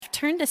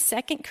turn to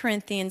 2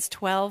 Corinthians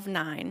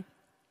 12:9.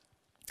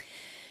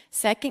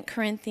 2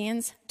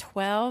 Corinthians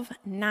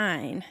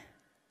 12:9.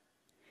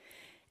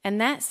 And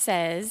that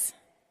says,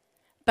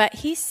 "But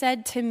he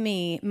said to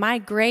me, my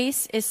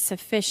grace is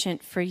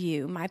sufficient for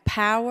you. My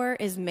power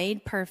is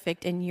made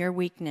perfect in your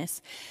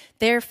weakness.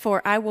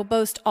 Therefore, I will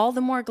boast all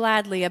the more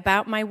gladly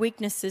about my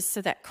weaknesses so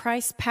that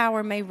Christ's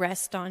power may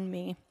rest on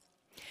me."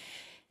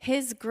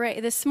 His grace.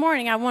 This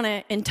morning, I want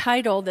to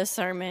entitle the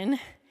sermon,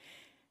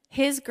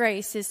 "His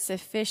grace is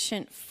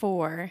sufficient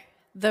for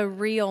the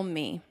real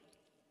me."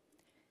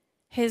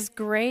 His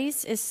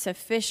grace is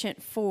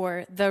sufficient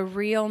for the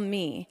real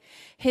me.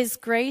 His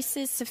grace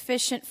is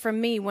sufficient for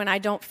me when I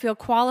don't feel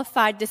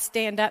qualified to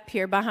stand up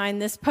here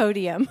behind this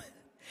podium.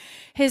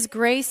 His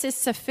grace is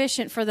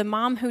sufficient for the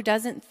mom who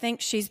doesn't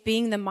think she's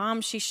being the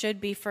mom she should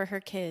be for her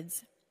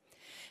kids.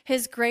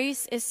 His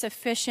grace is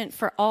sufficient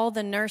for all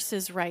the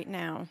nurses right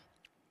now.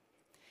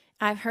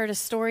 I've heard a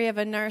story of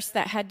a nurse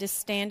that had to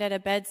stand at a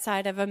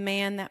bedside of a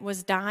man that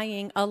was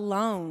dying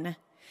alone.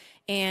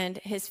 And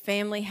his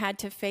family had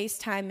to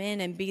FaceTime in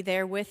and be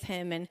there with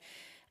him. And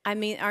I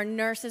mean, our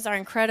nurses are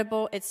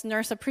incredible. It's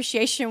Nurse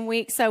Appreciation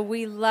Week, so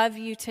we love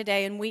you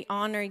today and we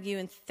honor you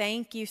and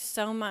thank you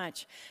so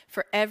much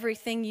for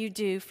everything you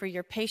do for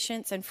your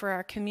patients and for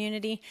our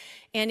community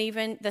and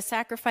even the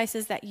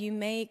sacrifices that you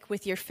make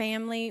with your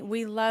family.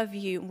 We love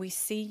you, we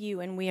see you,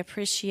 and we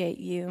appreciate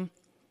you.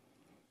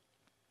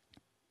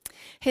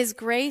 His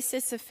grace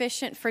is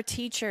sufficient for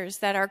teachers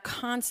that are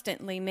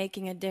constantly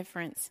making a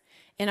difference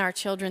in our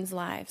children's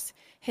lives.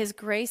 His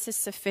grace is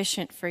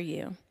sufficient for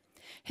you.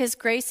 His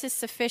grace is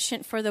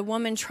sufficient for the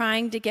woman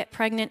trying to get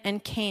pregnant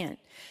and can't,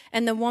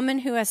 and the woman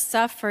who has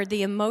suffered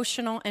the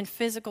emotional and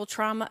physical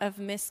trauma of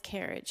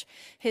miscarriage.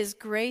 His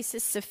grace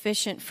is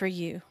sufficient for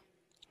you.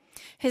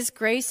 His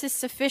grace is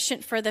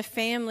sufficient for the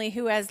family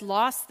who has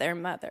lost their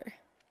mother.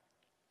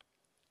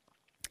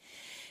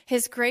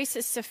 His grace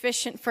is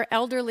sufficient for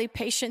elderly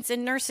patients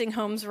in nursing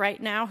homes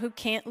right now who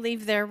can't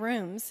leave their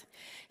rooms.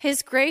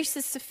 His grace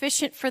is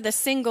sufficient for the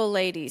single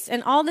ladies.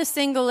 And all the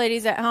single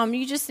ladies at home,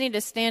 you just need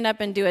to stand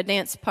up and do a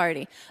dance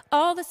party.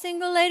 All the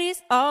single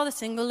ladies, all the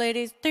single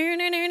ladies.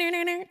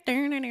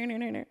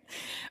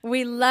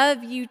 We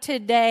love you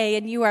today,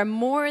 and you are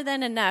more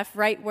than enough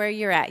right where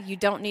you're at. You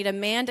don't need a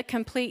man to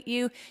complete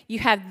you. You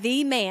have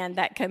the man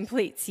that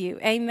completes you.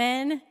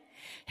 Amen?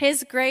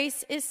 His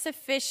grace is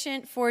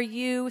sufficient for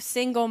you,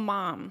 single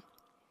mom.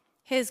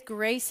 His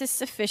grace is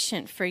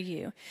sufficient for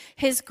you.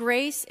 His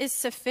grace is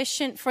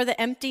sufficient for the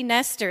empty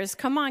nesters.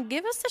 Come on,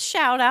 give us a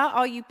shout out,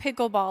 all you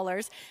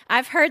pickleballers.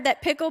 I've heard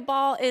that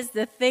pickleball is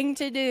the thing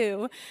to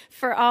do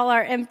for all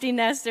our empty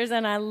nesters,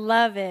 and I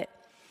love it.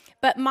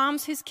 But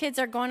moms whose kids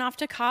are going off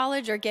to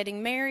college or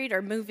getting married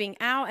or moving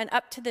out, and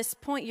up to this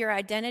point, your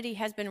identity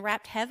has been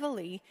wrapped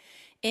heavily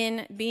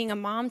in being a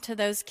mom to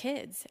those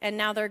kids, and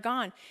now they're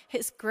gone.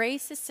 His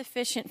grace is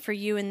sufficient for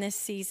you in this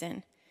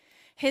season.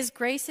 His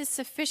grace is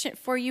sufficient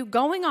for you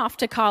going off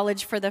to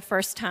college for the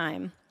first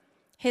time.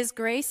 His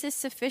grace is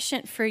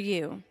sufficient for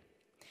you.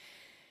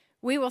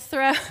 We'll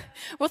throw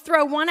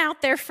one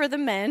out there for the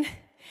men.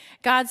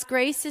 God's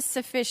grace is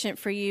sufficient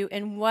for you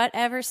in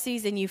whatever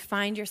season you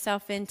find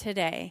yourself in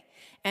today.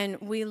 And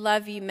we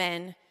love you,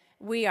 men.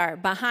 We are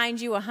behind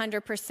you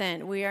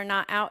 100%. We are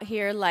not out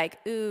here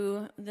like,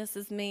 ooh, this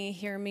is me,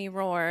 hear me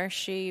roar,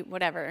 she,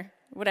 whatever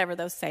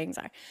those sayings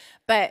are.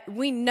 But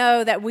we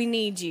know that we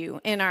need you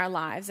in our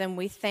lives, and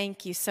we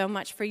thank you so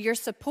much for your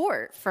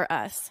support for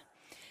us.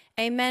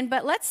 Amen.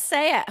 But let's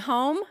say at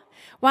home,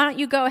 why don't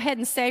you go ahead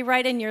and say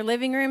right in your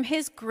living room,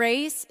 His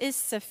grace is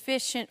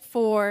sufficient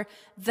for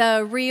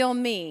the real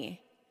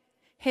me.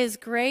 His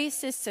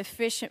grace is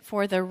sufficient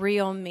for the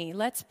real me.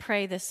 Let's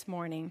pray this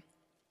morning.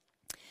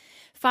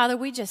 Father,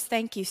 we just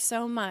thank you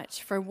so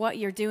much for what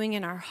you're doing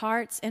in our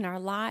hearts, in our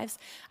lives.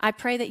 I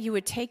pray that you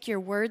would take your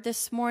word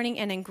this morning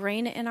and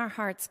ingrain it in our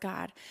hearts,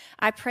 God.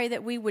 I pray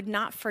that we would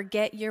not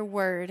forget your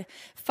word.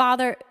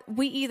 Father,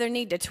 we either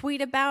need to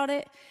tweet about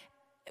it,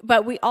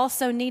 but we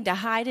also need to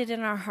hide it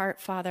in our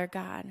heart, Father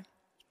God.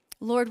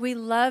 Lord, we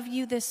love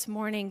you this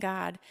morning,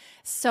 God,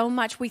 so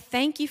much. We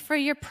thank you for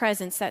your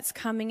presence that's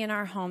coming in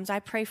our homes.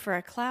 I pray for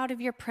a cloud of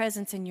your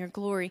presence and your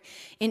glory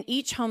in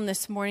each home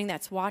this morning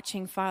that's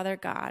watching, Father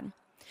God.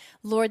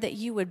 Lord, that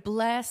you would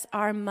bless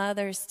our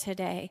mothers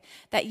today,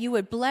 that you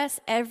would bless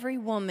every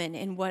woman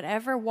in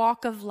whatever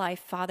walk of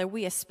life, Father.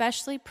 We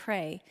especially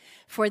pray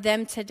for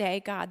them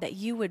today, God, that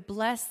you would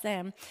bless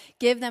them,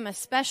 give them a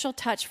special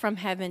touch from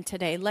heaven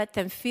today. Let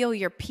them feel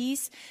your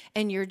peace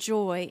and your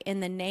joy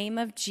in the name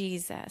of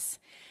Jesus.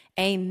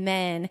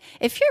 Amen.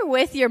 If you're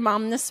with your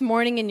mom this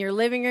morning in your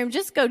living room,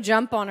 just go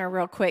jump on her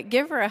real quick.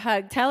 Give her a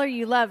hug. Tell her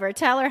you love her.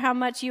 Tell her how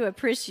much you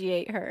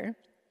appreciate her.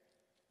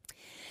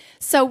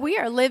 So we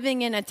are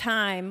living in a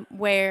time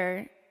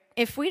where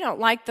if we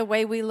don't like the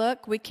way we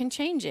look, we can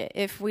change it.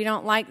 If we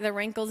don't like the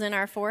wrinkles in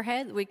our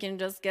forehead, we can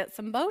just get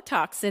some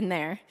Botox in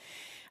there.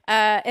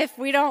 If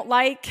we don't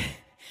like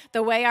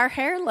the way our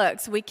hair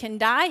looks, we can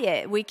dye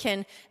it. We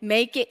can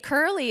make it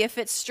curly if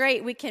it's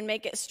straight. We can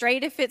make it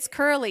straight if it's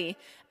curly.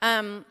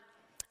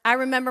 I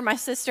remember my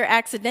sister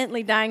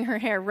accidentally dyeing her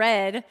hair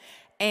red,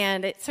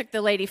 and it took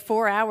the lady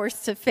 4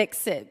 hours to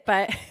fix it.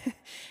 But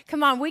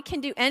come on, we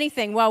can do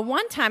anything. Well,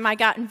 one time I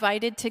got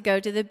invited to go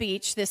to the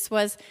beach. This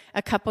was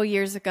a couple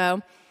years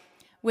ago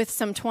with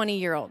some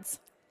 20-year-olds.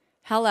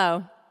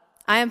 Hello.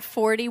 I am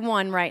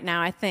 41 right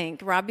now, I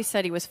think. Robbie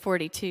said he was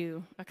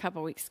 42 a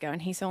couple weeks ago,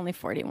 and he's only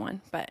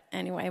 41. But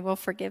anyway, we'll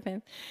forgive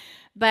him.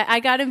 But I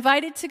got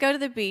invited to go to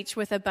the beach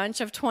with a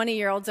bunch of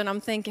 20-year-olds, and I'm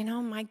thinking,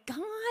 oh my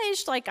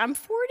gosh, like I'm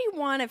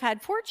 41, I've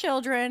had 4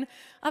 children,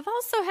 I've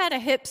also had a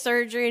hip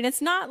surgery, and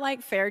it's not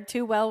like fared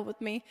too well with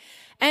me.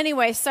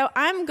 Anyway, so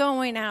I'm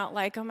going out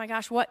like, oh my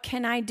gosh, what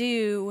can I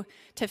do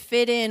to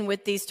fit in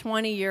with these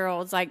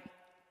 20-year-olds? Like,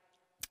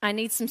 I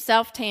need some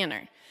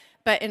self-tanner.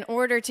 But in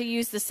order to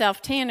use the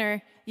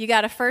self-tanner, you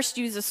got to first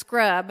use a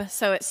scrub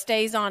so it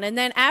stays on. And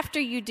then after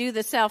you do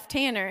the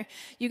self-tanner,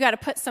 you got to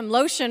put some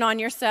lotion on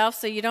yourself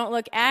so you don't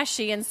look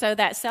ashy and so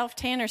that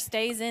self-tanner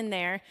stays in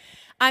there.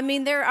 I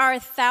mean, there are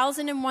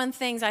 1,001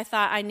 things I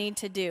thought I need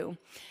to do.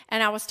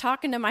 And I was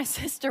talking to my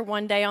sister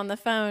one day on the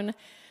phone,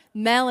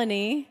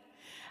 Melanie,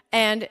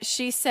 and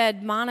she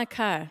said,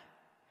 Monica,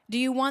 do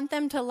you want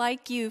them to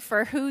like you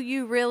for who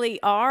you really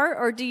are,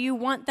 or do you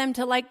want them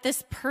to like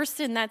this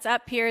person that's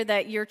up here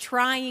that you're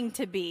trying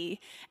to be?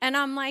 And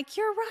I'm like,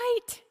 you're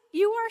right.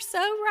 You are so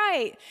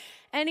right.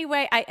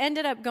 Anyway, I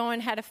ended up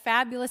going, had a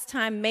fabulous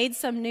time, made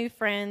some new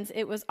friends.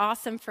 It was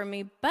awesome for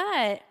me.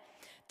 But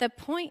the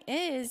point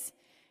is,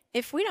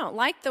 if we don't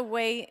like the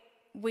way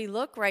we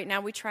look right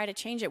now, we try to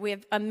change it. We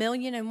have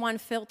 1,000,001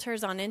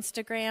 filters on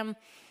Instagram.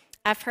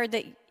 I've heard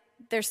that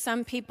there's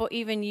some people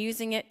even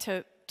using it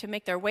to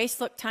make their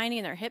waist look tiny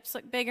and their hips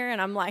look bigger. And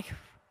I'm like,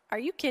 are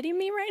you kidding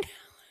me right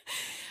now?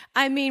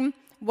 I mean,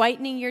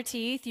 whitening your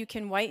teeth, you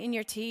can whiten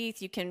your teeth,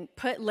 you can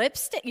put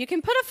lipstick, you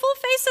can put a full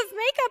face of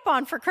makeup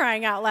on, for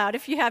crying out loud,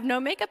 if you have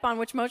no makeup on,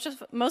 which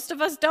most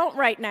of us don't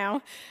right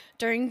now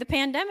during the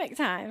pandemic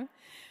time.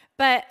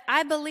 But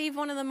I believe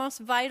one of the most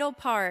vital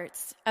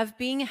parts of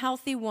being a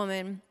healthy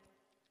woman,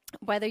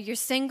 whether you're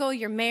single,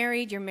 you're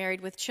married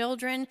with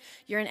children,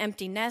 you're an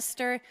empty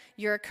nester,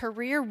 you're a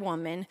career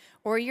woman,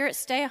 or you're a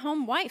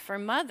stay-at-home wife or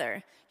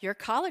mother, you're a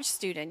college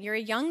student, you're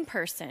a young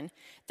person,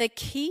 the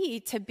key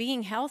to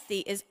being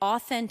healthy is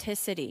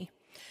authenticity.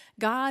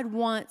 God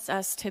wants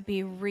us to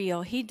be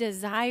real. He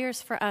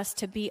desires for us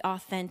to be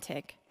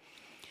authentic.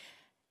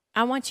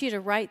 I want you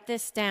to write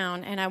this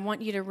down, and I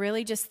want you to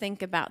really just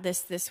think about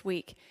this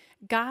week.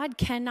 God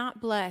cannot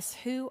bless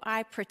who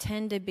I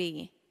pretend to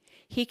be.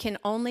 He can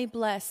only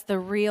bless the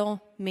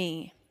real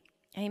me.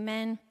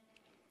 Amen?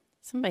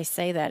 Somebody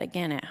say that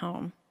again at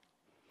home.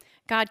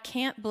 God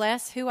can't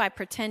bless who I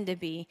pretend to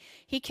be.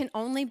 He can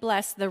only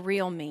bless the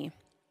real me.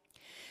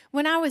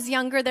 When I was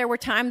younger, there were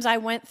times I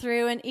went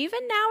through, and even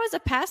now as a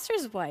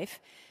pastor's wife,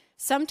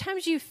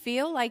 sometimes you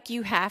feel like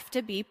you have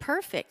to be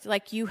perfect,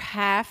 like you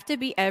have to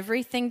be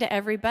everything to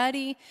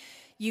everybody.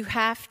 You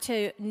have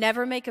to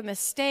never make a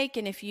mistake,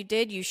 and if you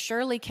did, you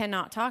surely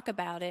cannot talk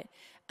about it.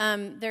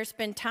 There's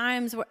been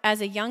times where, as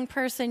a young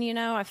person,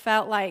 I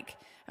felt like,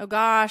 oh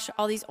gosh,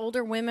 all these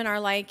older women are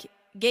like,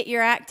 get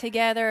your act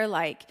together.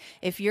 Like,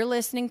 if you're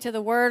listening to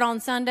the word on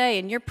Sunday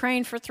and you're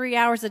praying for 3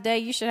 hours a day,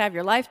 you should have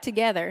your life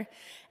together.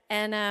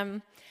 And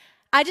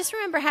I just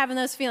remember having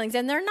those feelings,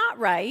 and they're not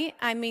right.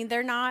 I mean,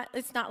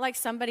 it's not like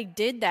somebody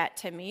did that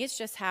to me. It's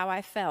just how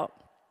I felt.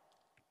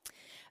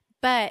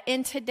 But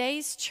in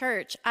today's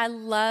church, I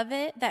love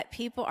it that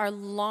people are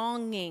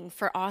longing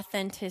for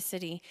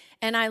authenticity.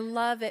 And I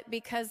love it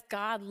because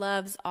God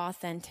loves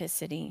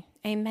authenticity.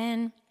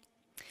 Amen.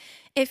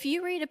 If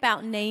you read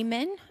about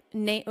Naaman,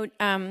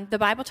 the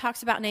Bible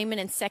talks about Naaman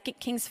in 2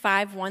 Kings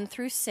 5, 1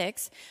 through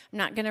 6. I'm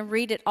not going to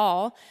read it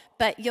all,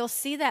 but you'll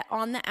see that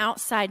on the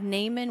outside,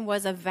 Naaman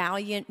was a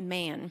valiant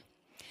man.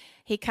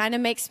 He kind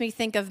of makes me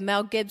think of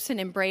Mel Gibson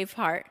in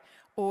Braveheart,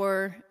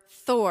 or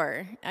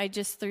Thor. I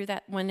just threw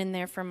that one in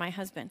there for my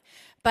husband.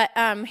 But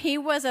he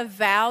was a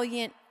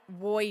valiant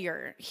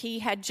warrior. He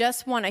had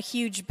just won a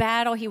huge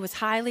battle. He was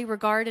highly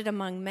regarded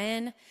among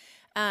men.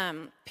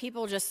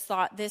 People just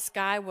thought this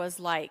guy was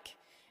like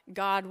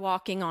God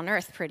walking on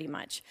earth pretty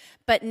much.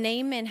 But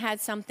Naaman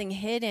had something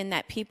hidden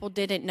that people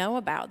didn't know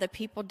about. The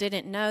people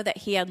didn't know that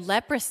he had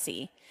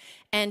leprosy.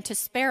 And to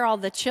spare all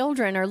the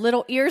children or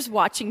little ears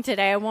watching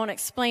today, I won't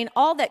explain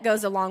all that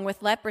goes along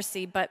with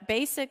leprosy, but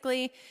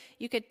basically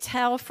you could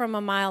tell from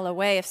a mile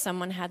away if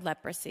someone had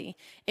leprosy.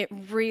 It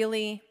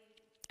really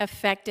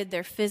affected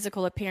their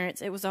physical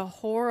appearance. It was a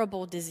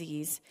horrible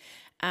disease.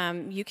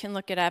 You can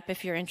look it up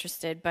if you're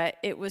interested, but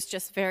it was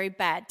just very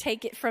bad.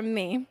 Take it from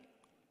me.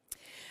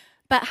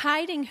 But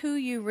hiding who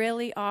you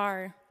really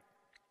are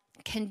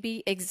can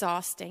be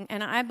exhausting.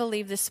 And I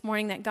believe this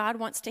morning that God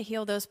wants to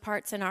heal those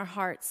parts in our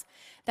hearts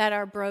that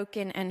are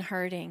broken and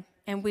hurting,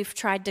 and we've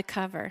tried to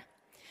cover.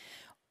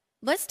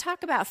 Let's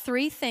talk about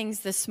 3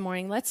 things this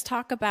morning. Let's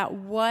talk about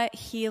what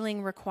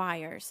healing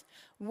requires.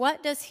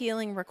 What does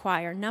healing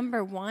require?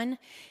 Number 1,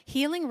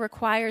 healing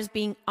requires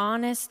being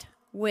honest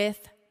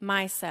with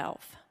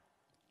myself.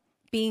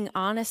 Being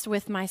honest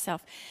with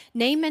myself.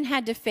 Naaman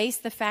had to face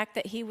the fact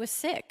that he was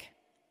sick.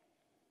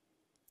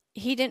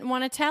 he didn't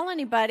want to tell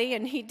anybody,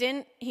 and he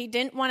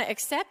didn't want to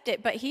accept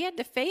it, but he had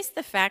to face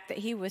the fact that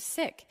he was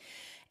sick.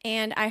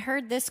 And I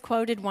heard this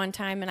quoted one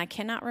time, and I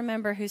cannot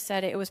remember who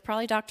said it. It was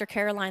probably Dr.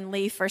 Caroline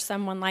Leaf or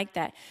someone like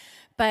that.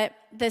 But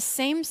the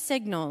same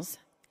signals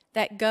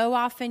that go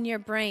off in your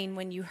brain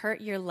when you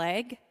hurt your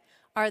leg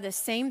are the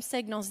same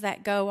signals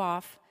that go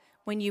off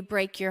when you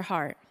break your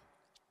heart.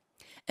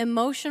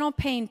 Emotional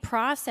pain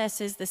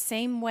processes the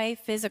same way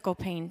physical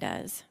pain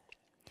does.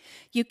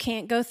 You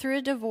can't go through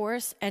a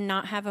divorce and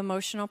not have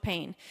emotional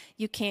pain.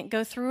 You can't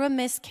go through a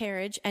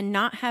miscarriage and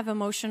not have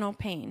emotional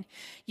pain.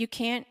 You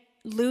can't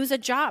lose a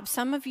job.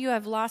 Some of you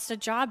have lost a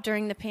job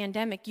during the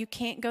pandemic. You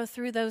can't go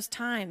through those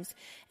times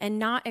and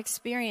not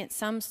experience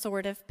some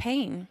sort of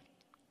pain.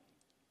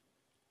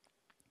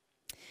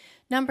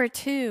 Number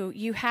 2,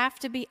 you have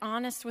to be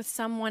honest with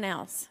someone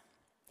else.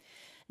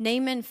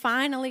 Naaman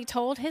finally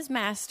told his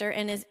master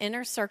and his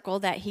inner circle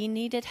that he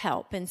needed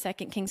help in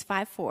 2 Kings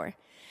 5:4.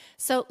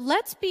 So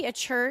let's be a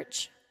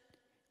church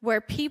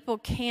where people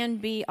can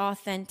be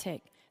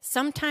authentic.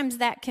 Sometimes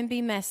that can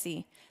be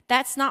messy.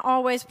 That's not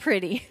always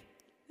pretty.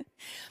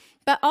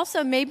 But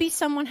also maybe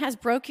someone has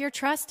broke your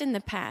trust in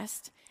the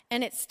past,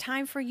 and it's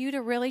time for you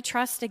to really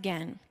trust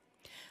again.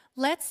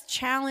 Let's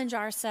challenge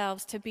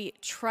ourselves to be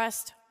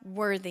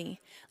trustworthy.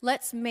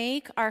 Let's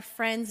make our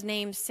friends'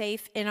 names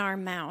safe in our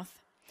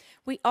mouth.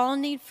 We all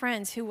need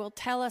friends who will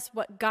tell us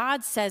what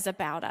God says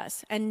about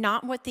us and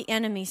not what the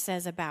enemy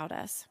says about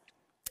us.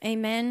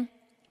 Amen.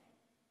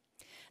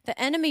 The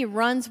enemy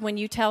runs when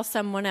you tell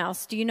someone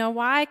else. Do you know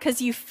why?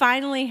 Because you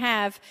finally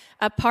have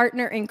a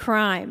partner in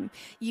crime.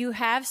 You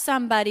have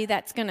somebody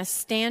that's going to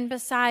stand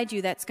beside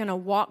you, that's going to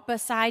walk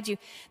beside you,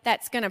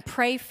 that's going to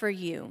pray for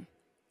you.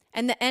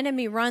 And the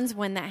enemy runs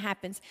when that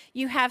happens.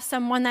 You have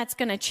someone that's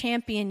going to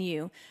champion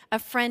you, a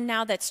friend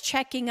now that's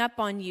checking up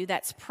on you,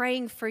 that's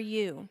praying for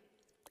you.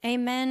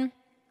 Amen.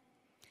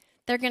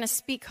 They're going to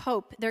speak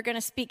hope. They're going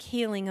to speak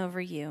healing over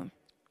you.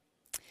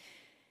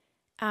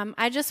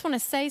 I just want to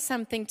say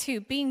something too.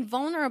 Being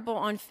vulnerable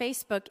on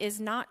Facebook is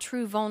not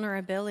true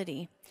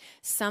vulnerability.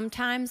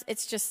 Sometimes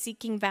it's just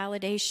seeking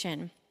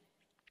validation.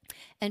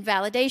 And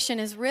validation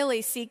is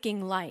really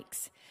seeking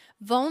likes.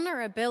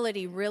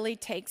 Vulnerability really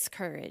takes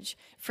courage.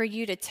 For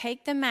you to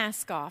take the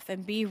mask off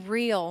and be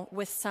real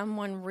with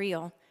someone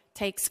real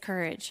takes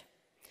courage.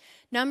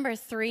 Number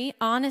 3,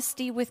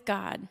 honesty with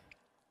God.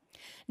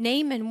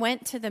 Naaman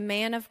went to the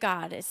man of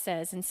God, it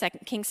says in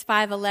 2 Kings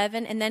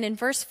 5:11, and then in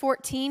verse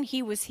 14,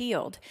 he was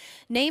healed.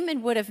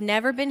 Naaman would have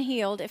never been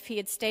healed if he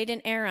had stayed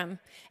in Aram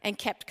and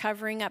kept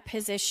covering up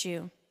his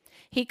issue.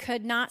 He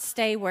could not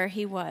stay where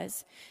he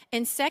was.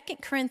 In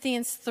 2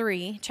 Corinthians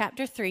 3,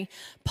 chapter 3,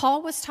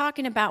 Paul was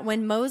talking about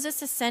when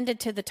Moses ascended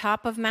to the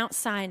top of Mount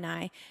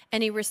Sinai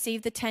and he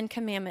received the 10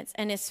 Commandments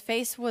and his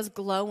face was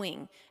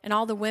glowing. And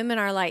all the women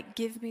are like,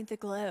 give me the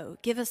glow.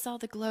 Give us all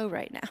the glow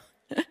right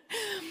now.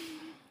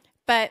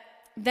 But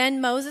then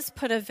Moses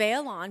put a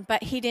veil on,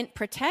 but he didn't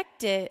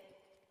protect it.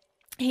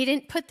 He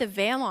didn't put the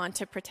veil on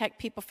to protect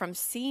people from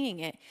seeing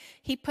it.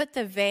 He put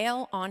the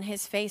veil on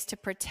his face to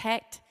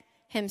protect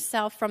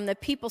himself from the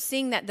people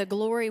seeing that the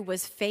glory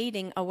was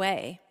fading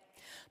away.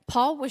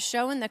 Paul was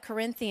showing the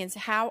Corinthians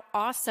how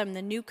awesome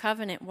the new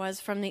covenant was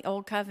from the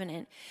old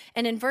covenant.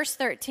 And in verse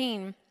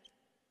 13,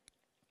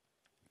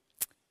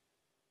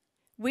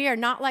 we are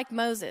not like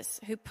Moses,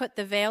 who put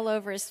the veil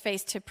over his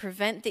face to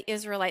prevent the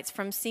Israelites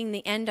from seeing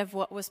the end of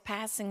what was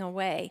passing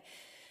away.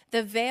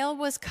 The veil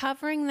was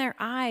covering their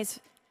eyes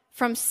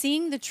from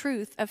seeing the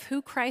truth of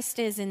who Christ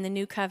is in the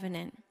new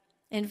covenant.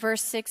 In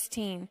verse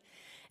 16,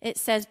 it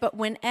says, but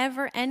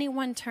whenever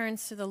anyone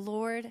turns to the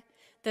Lord,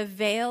 the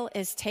veil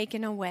is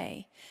taken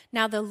away.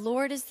 Now the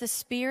Lord is the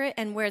Spirit,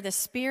 and where the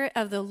Spirit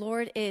of the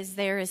Lord is,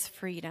 there is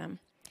freedom.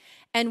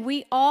 And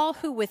we all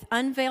who with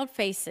unveiled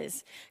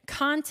faces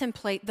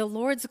contemplate the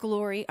Lord's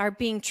glory are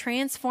being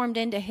transformed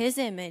into his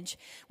image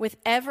with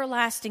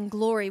everlasting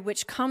glory,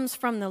 which comes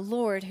from the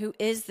Lord who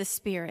is the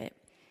Spirit.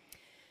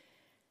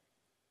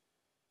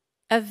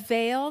 A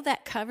veil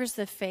that covers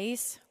the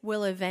face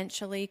will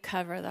eventually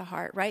cover the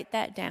heart. Write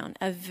that down.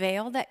 A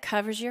veil that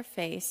covers your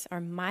face, or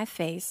my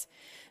face,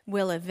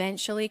 will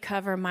eventually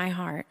cover my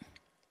heart.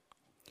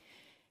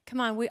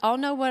 Come on, we all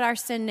know what our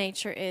sin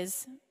nature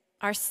is.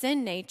 Our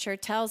sin nature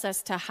tells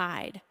us to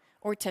hide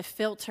or to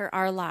filter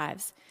our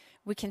lives.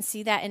 We can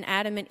see that in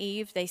Adam and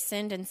Eve. They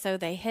sinned and so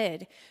they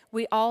hid.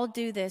 We all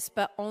do this,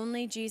 but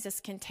only Jesus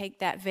can take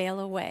that veil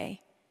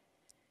away.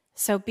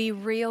 So be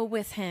real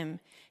with him.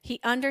 He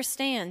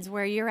understands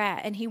where you're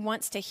at, and he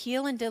wants to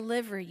heal and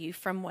deliver you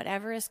from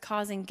whatever is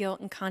causing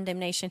guilt and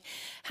condemnation.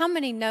 How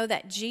many know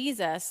that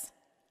Jesus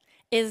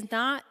is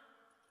not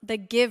the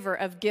giver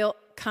of guilt,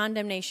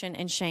 condemnation,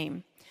 and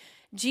shame?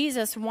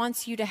 Jesus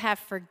wants you to have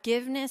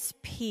forgiveness,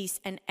 peace,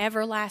 and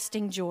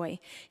everlasting joy.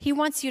 He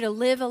wants you to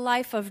live a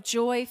life of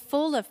joy,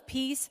 full of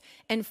peace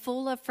and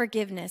full of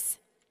forgiveness.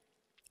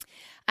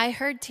 I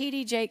heard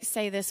T.D. Jakes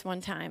say this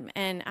one time,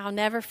 and I'll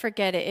never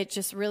forget it. It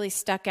just really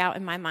stuck out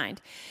in my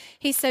mind.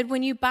 He said,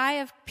 when you buy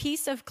a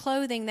piece of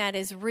clothing that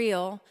is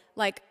real,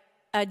 like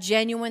a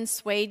genuine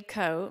suede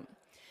coat,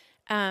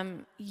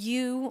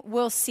 you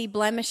will see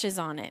blemishes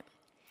on it.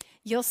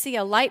 You'll see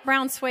a light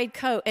brown suede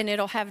coat and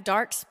it'll have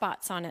dark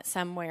spots on it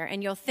somewhere,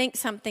 and you'll think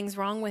something's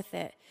wrong with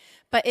it.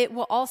 But it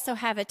will also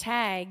have a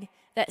tag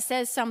that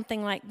says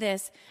something like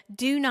this: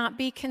 do not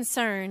be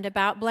concerned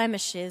about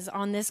blemishes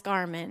on this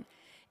garment.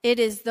 It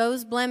is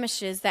those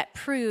blemishes that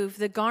prove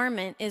the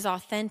garment is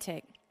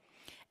authentic.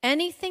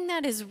 Anything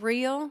that is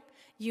real,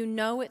 you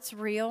know it's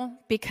real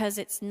because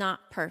it's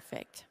not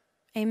perfect.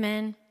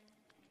 Amen.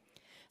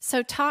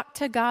 So talk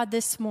to God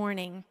this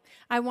morning.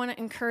 I want to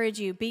encourage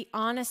you, be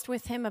honest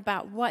with him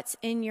about what's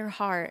in your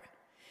heart.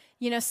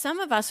 You know, some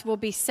of us will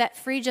be set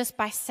free just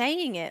by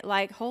saying it,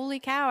 like, holy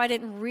cow, I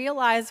didn't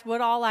realize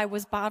what all I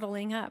was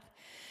bottling up.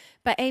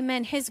 But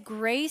amen, his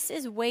grace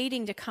is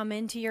waiting to come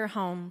into your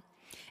home.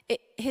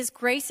 His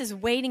grace is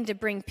waiting to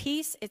bring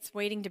peace. It's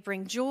waiting to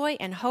bring joy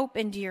and hope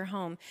into your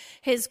home.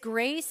 His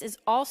grace is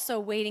also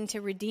waiting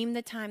to redeem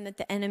the time that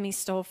the enemy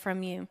stole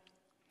from you.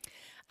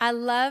 I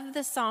love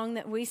the song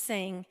that we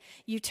sing.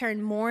 You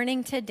turn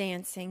mourning to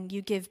dancing.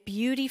 You give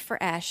beauty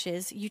for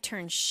ashes. You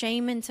turn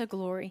shame into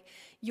glory.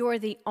 You're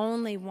the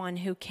only one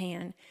who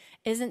can.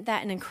 Isn't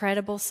that an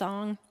incredible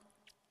song?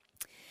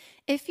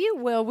 If you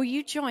will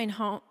you join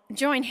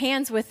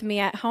hands with me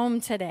at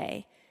home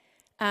today?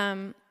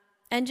 And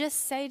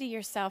just say to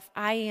yourself,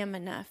 I am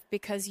enough,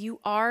 because you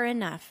are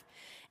enough.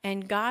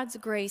 And God's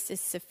grace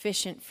is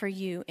sufficient for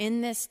you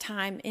in this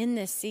time, in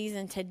this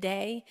season,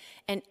 today,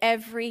 and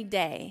every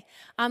day.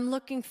 I'm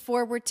looking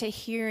forward to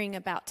hearing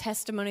about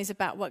testimonies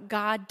about what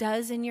God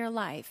does in your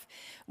life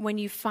when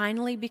you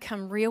finally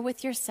become real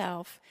with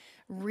yourself,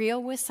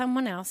 real with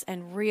someone else,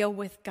 and real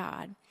with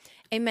God.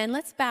 Amen.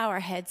 Let's bow our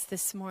heads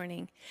this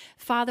morning.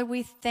 Father,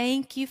 we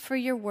thank you for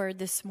your word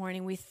this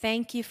morning. We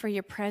thank you for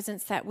your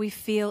presence that we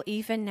feel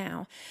even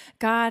now.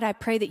 God, I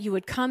pray that you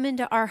would come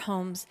into our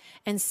homes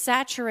and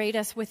saturate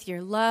us with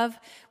your love,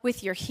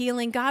 with your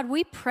healing. God,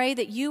 we pray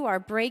that you are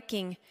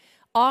breaking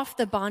off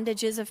the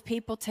bondages of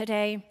people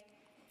today.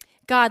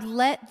 God,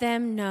 let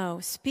them know,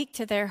 speak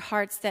to their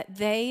hearts that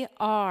they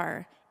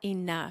are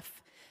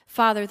enough.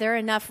 Father, they're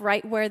enough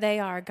right where they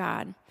are,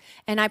 God.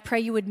 And I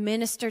pray you would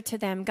minister to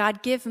them.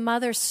 God, give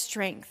mothers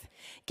strength.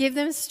 Give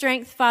them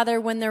strength,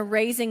 Father, when they're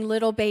raising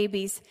little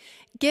babies.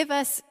 Give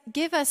us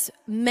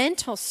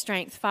mental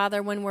strength,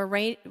 Father, when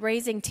we're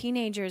raising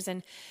teenagers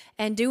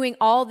and doing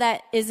all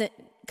that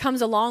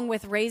comes along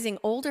with raising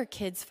older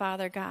kids,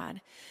 Father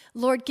God.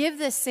 Lord, give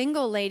the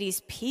single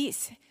ladies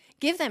peace.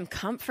 Give them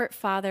comfort,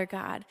 Father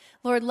God.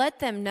 Lord, let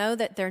them know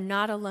that they're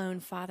not alone,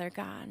 Father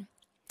God.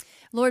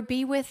 Lord,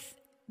 be with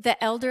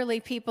the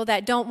elderly people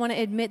that don't want to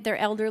admit they're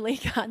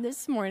elderly, God,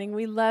 this morning.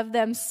 We love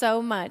them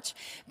so much.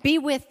 Be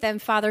with them,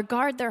 Father.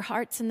 Guard their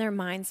hearts and their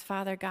minds,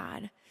 Father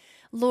God.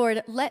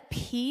 Lord, let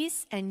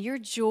peace and your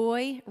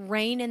joy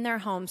reign in their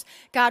homes.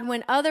 God,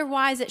 when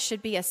otherwise it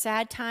should be a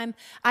sad time,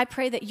 I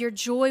pray that your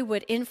joy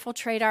would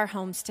infiltrate our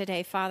homes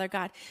today, Father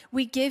God.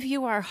 We give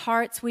you our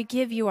hearts. We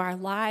give you our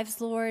lives,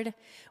 Lord.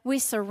 We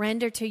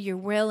surrender to your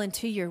will and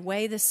to your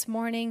way this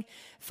morning.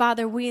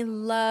 Father, we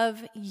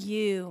love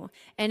you,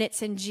 and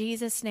it's in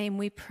Jesus' name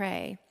we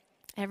pray.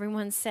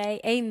 Everyone say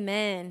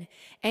amen.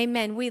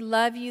 Amen. We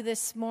love you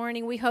this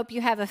morning. We hope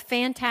you have a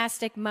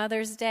fantastic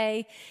Mother's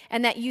Day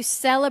and that you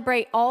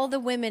celebrate all the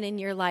women in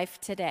your life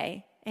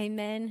today.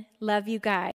 Amen. Love you guys.